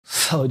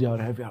Saudi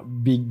Arabia,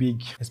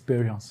 big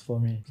experience for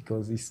me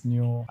because it's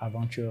new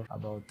adventure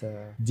about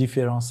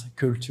different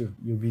culture.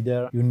 You'll be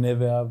there, you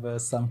never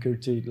have some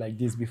culture like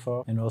this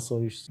before, and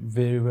also it's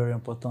very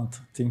important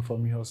thing for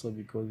me also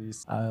because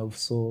it's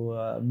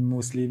also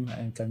Muslim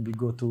and can be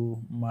go to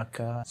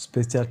Makkah.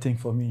 Special thing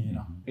for me, you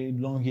know.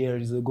 Long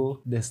years ago,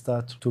 they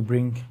start to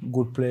bring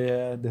good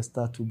player. They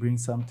start to bring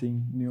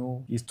something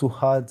new. It's too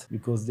hard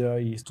because there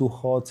is too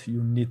hot.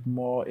 You need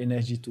more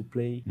energy to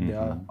play. There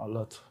are a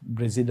lot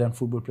Brazilian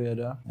football player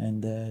there,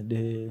 and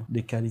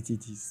the quality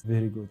is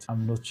very good.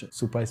 I'm not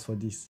surprised for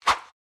this.